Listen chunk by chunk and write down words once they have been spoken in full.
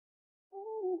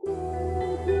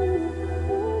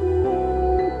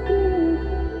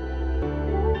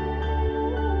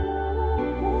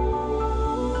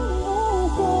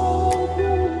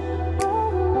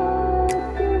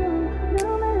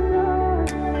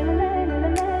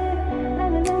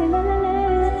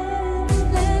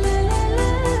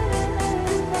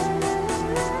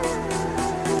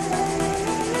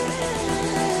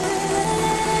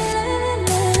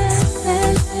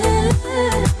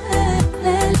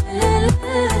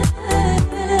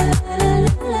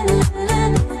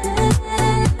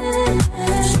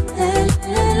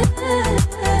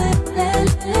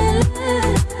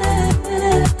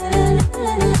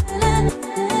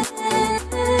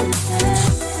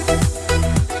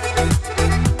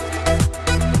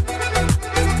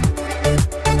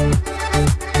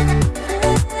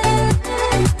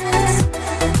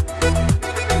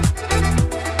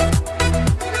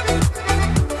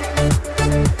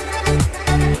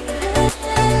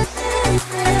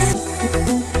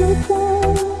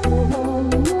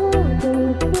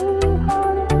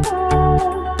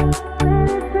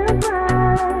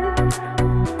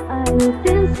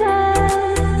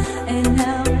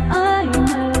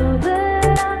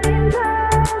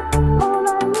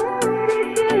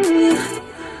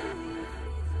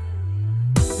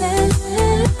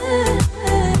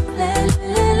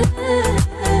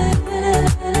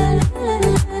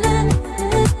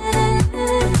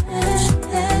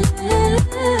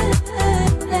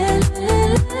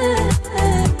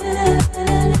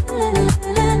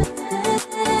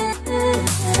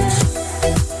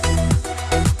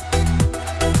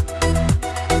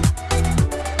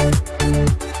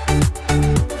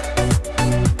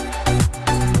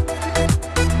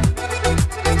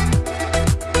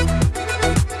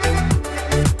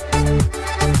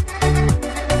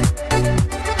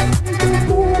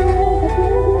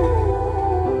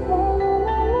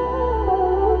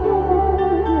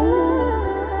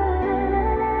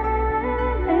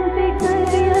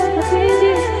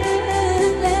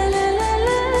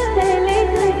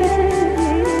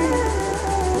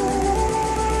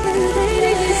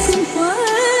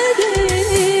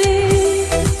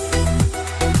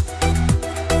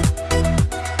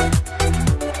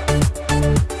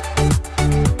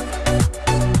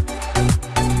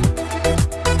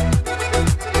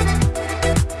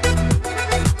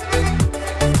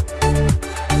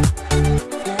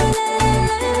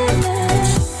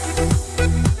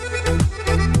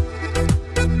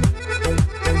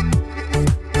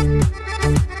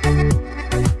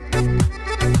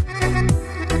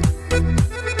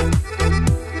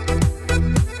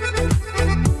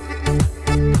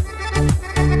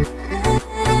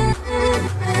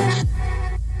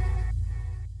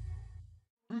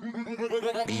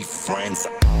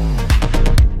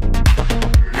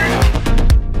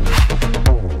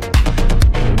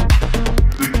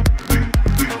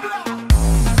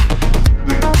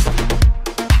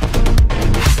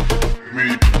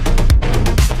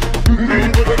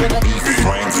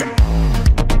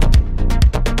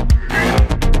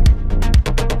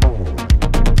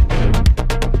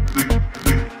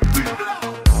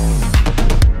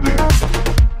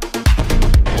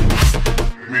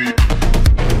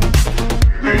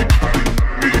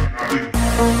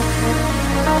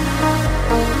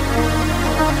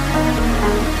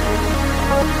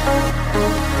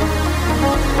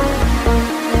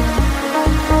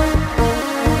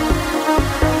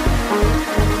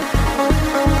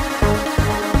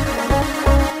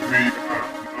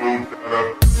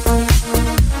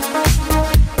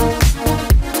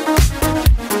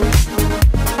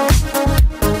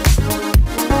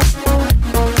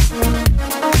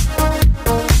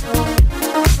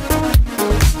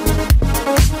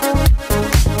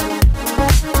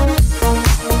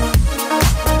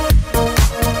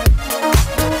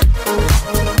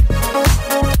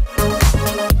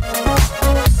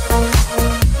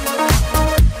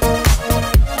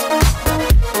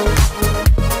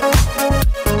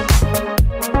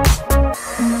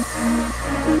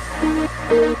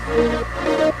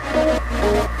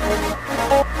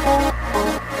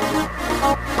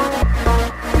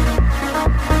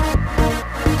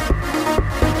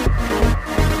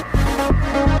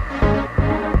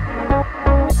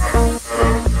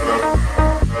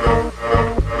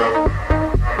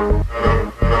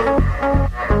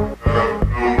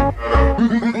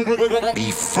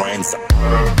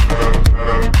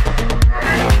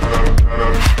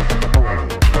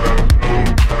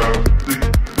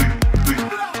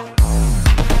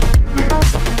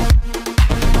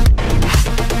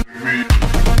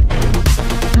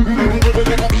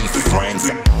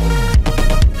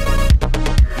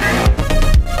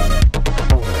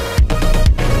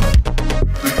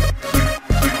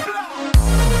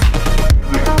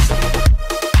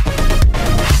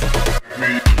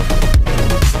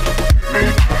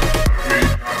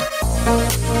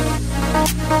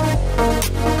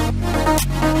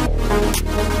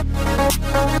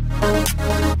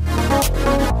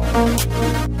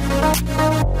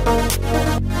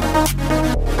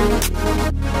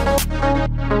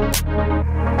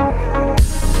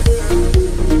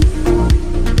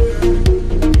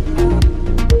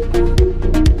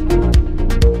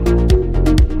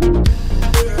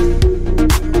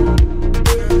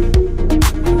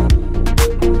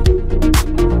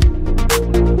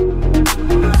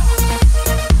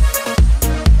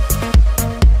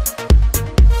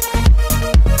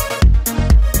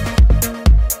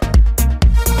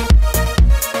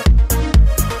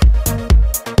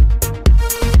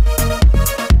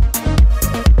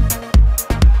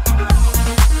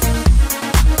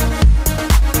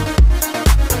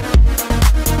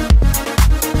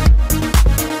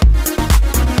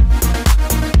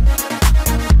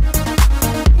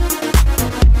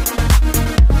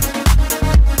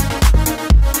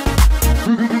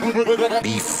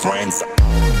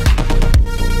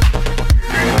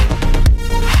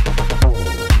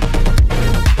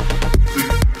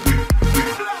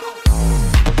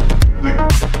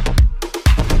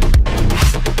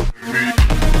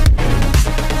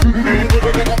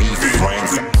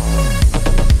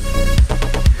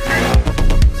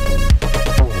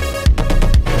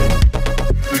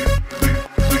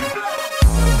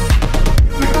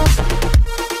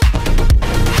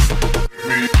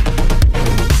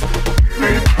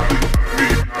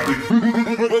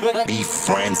wanna be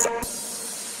friends.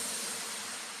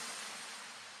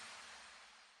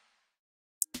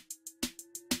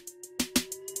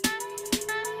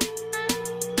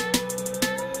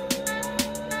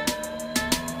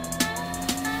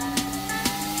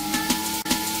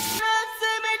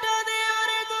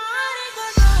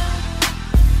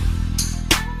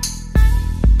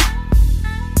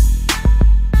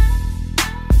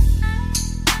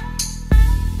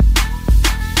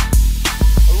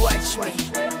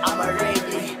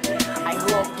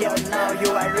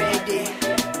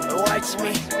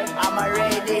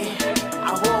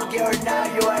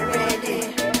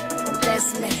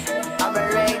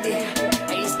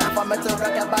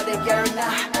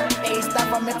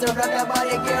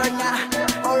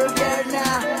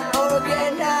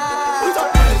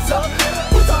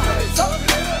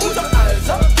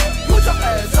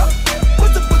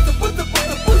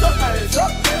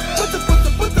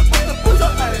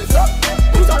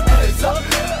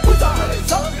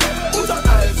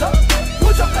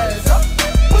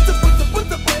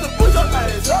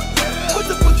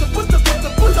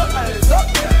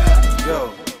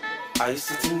 Are you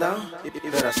sitting down? You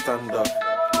better stand up.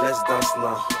 Let's dance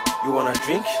now. You wanna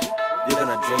drink? You're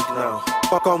gonna drink now.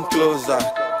 Come closer,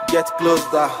 get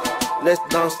closer. Let's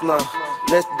dance now.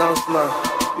 Let's dance now.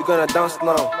 You're gonna dance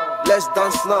now. Let's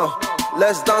dance now.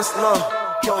 Let's dance now.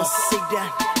 Don't sit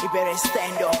down, you better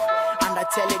stand up. And I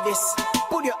tell you this,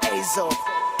 put your eyes up.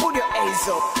 Put your eyes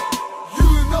up.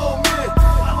 You know me,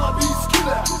 I'm a beast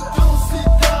killer. Don't sit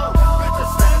down, better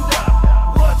stand up.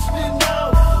 Watch me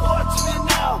now, watch me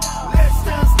now. Let's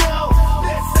dance now,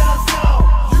 let's dance now.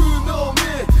 You know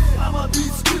me, I'm a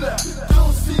beast killer.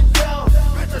 Don't sit down,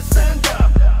 better stand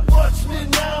up. Watch me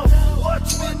now,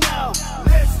 watch me now.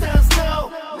 Let's dance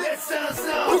now, let's dance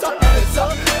now. Put your hands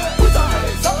up, put your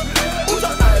hands up, put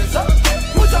your hands up,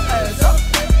 put your hands up.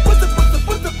 Put your hands up.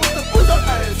 Put your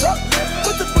hands up.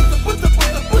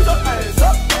 Put your hands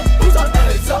up. Put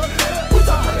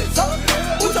your hands up.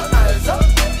 Put your hands up.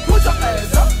 Put your hands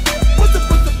up.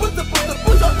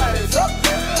 Put your hands up.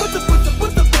 Put your hands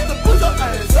up. Put your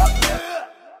hands up.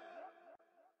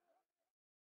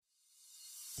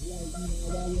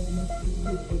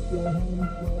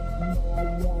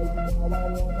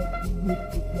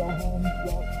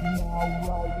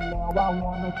 I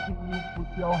wanna see you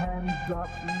put your hands up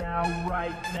now,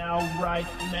 right now, right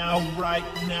now, right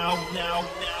now, now,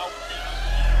 now,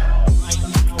 now. Right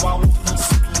now, I wanna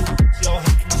see you put your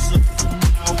hands up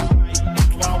now, right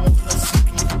now. I wanna see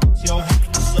you put your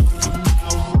hands up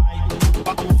now, right now.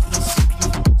 I wanna see you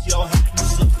put your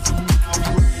hands up now,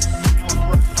 right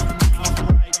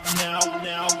now, right now,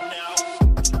 now, now.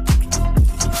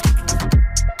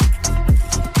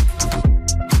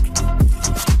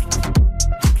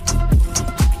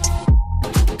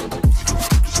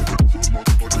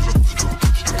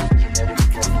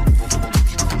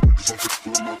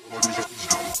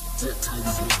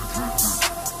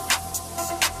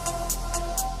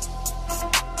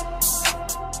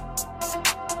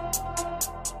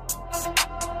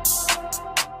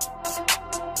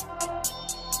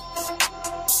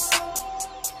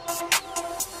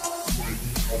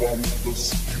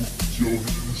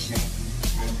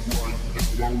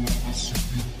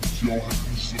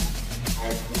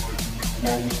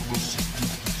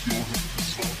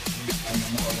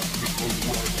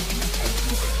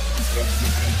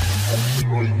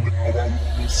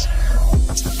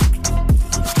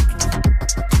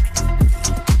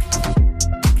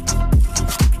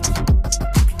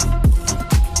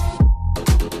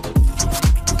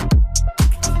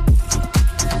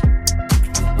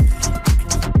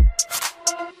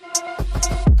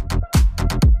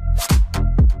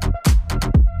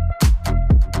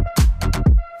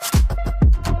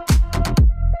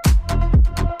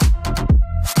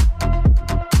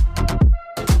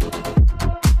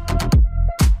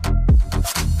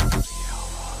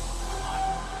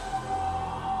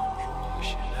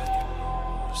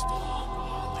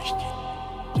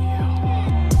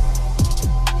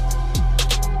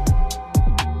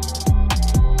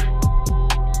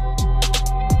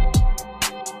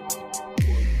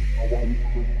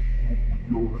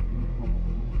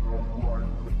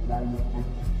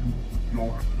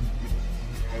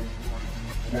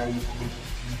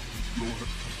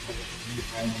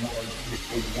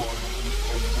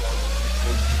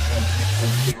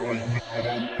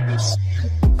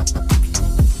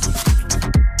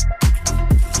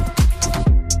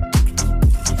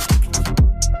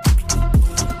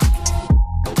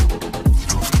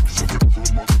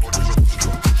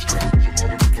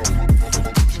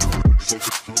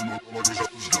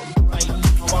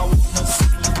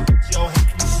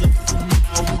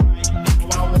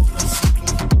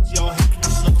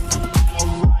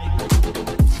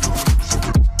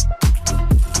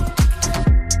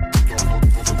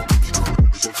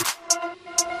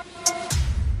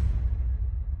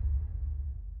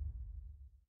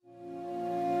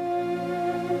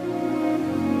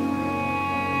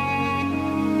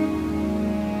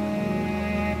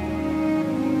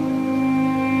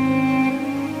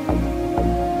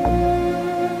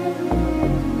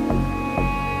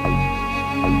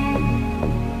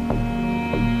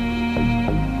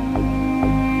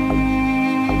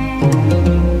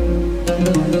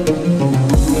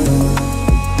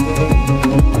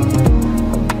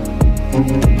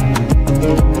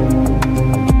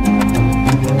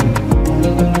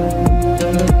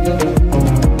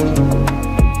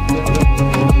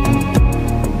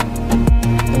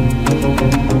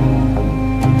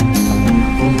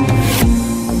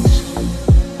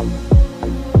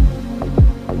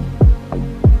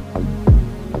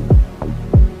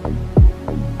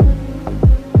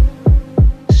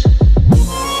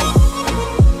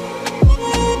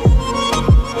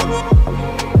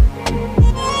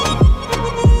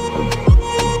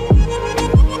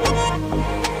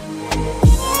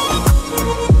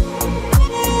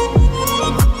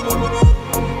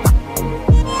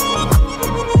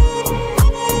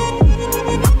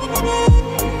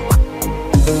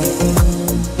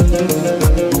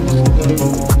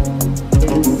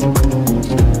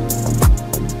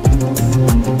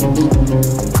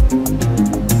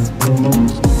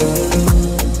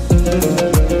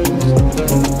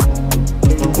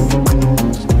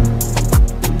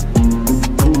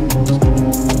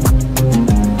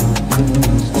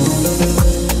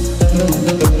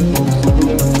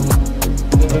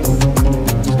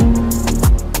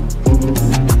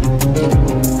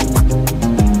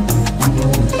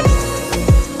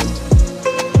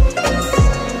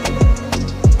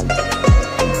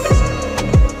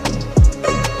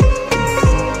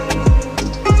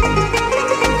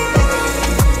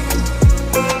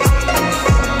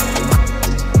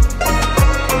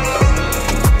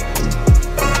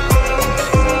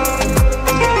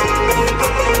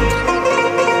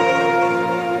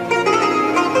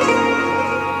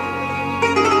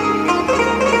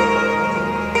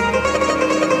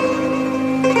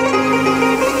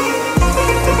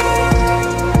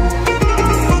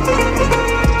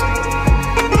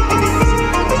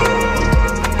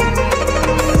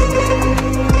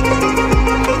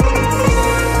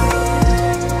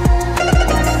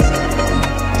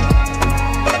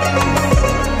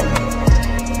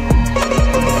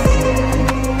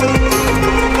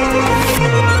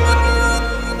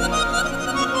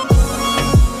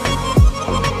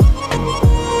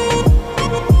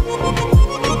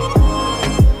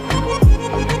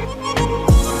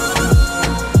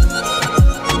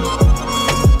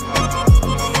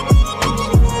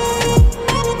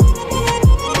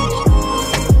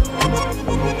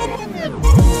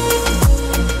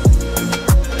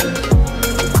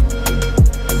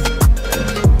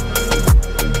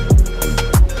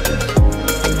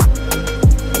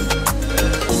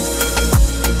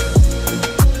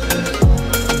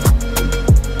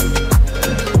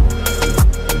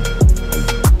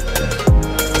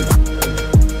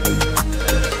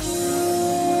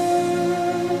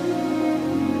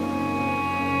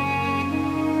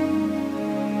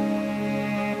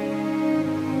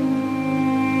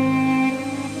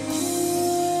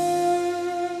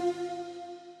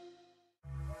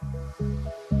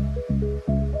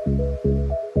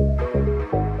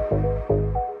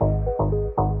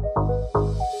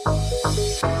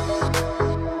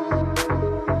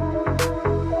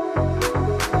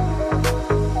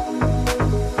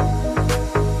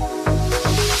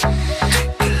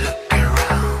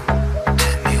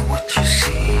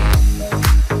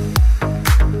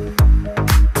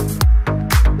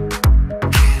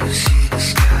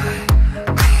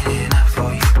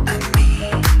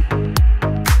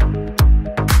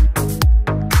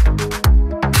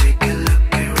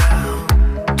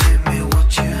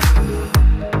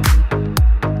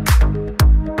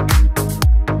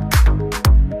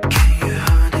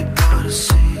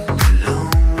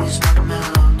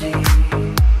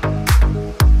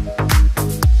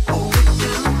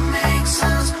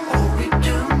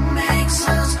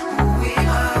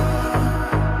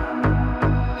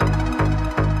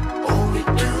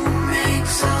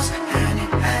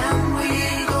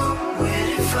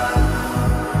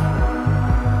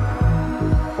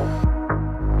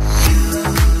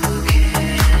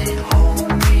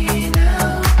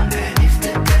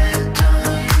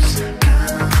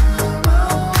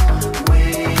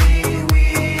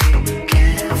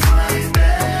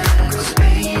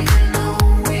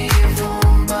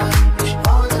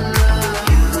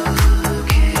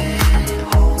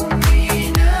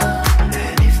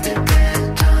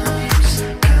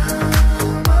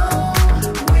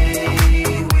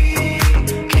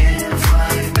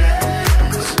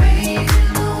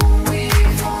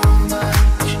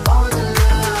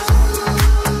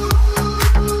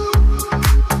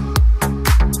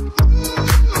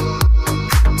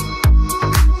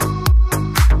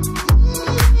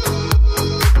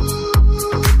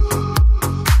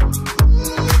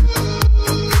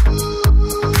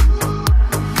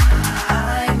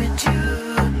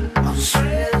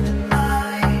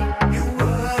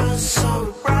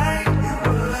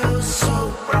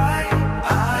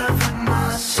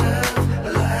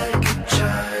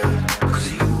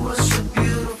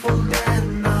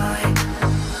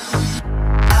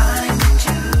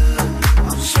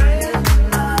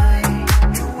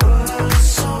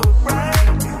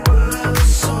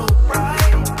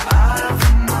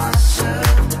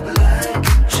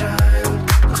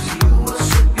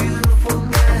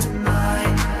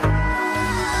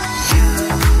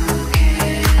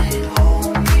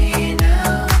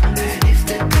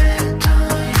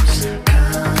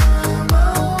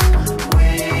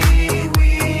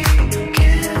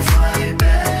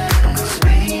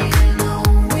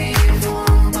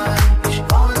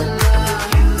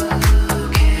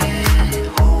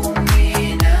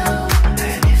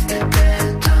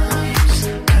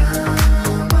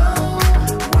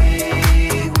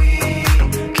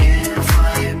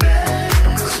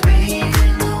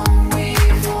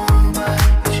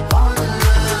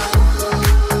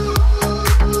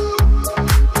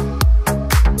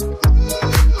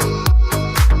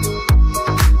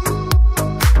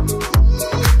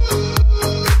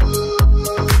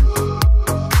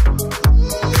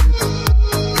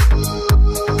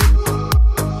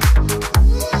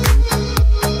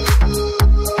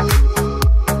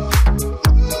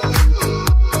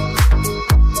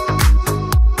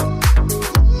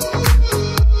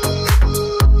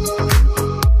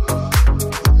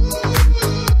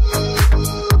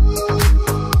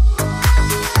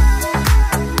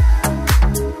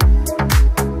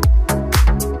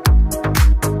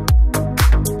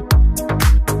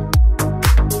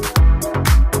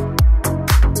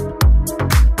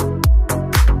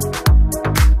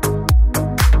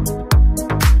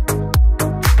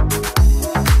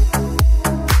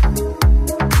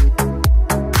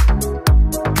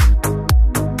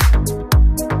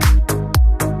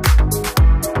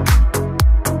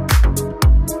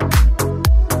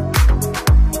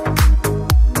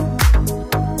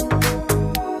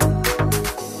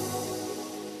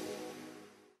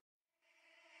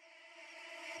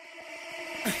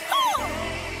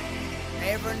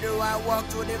 I walk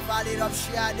through the valley of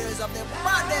shadows of the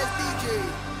baddest DJ.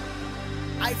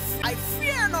 I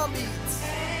fear no beats,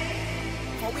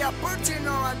 for we are putting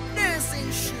our dancing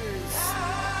shoes.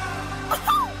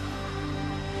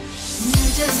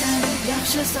 Necəsən,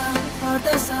 yaxşısan,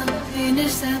 hardasan,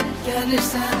 neynirsən,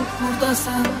 gəlirsən,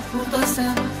 burdasan,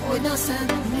 burdasan, oynasan.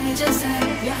 Necəsən,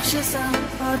 yaxşısan,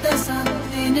 hardasan,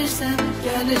 neynirsən,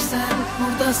 gəlirsən,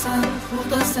 burdasan,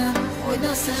 burdasan,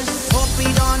 oynasan. Hope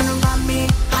you don't remember me,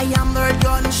 I am the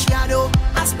gun shadow.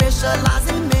 I specialize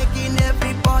in making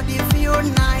everybody feel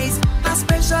nice. I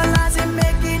specialize in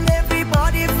making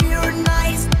everybody feel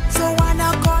nice. So why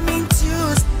not come in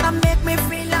twos and make me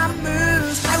feel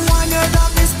amused? I wanna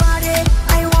rock this party,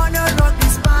 I wanna rock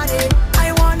this party,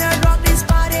 I wanna rock this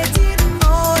party till the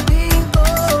morning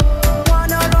oh.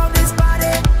 Wanna rock this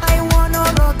party, I wanna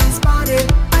rock this party,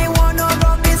 I wanna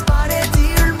rock this party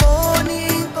till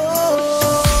morning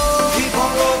oh. Keep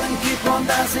on rolling, keep on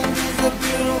dancing, it's a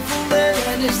beautiful day.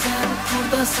 Gəlirsən,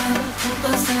 burdasan,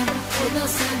 burdasan,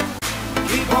 oynasan.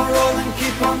 Keep on rolling,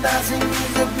 keep on dancing,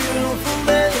 it's a beautiful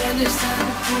day. Gəlirsən,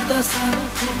 burdasan,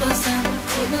 burdasan,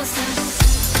 oynasan.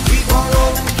 Keep on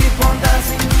rolling, keep on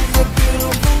dancing,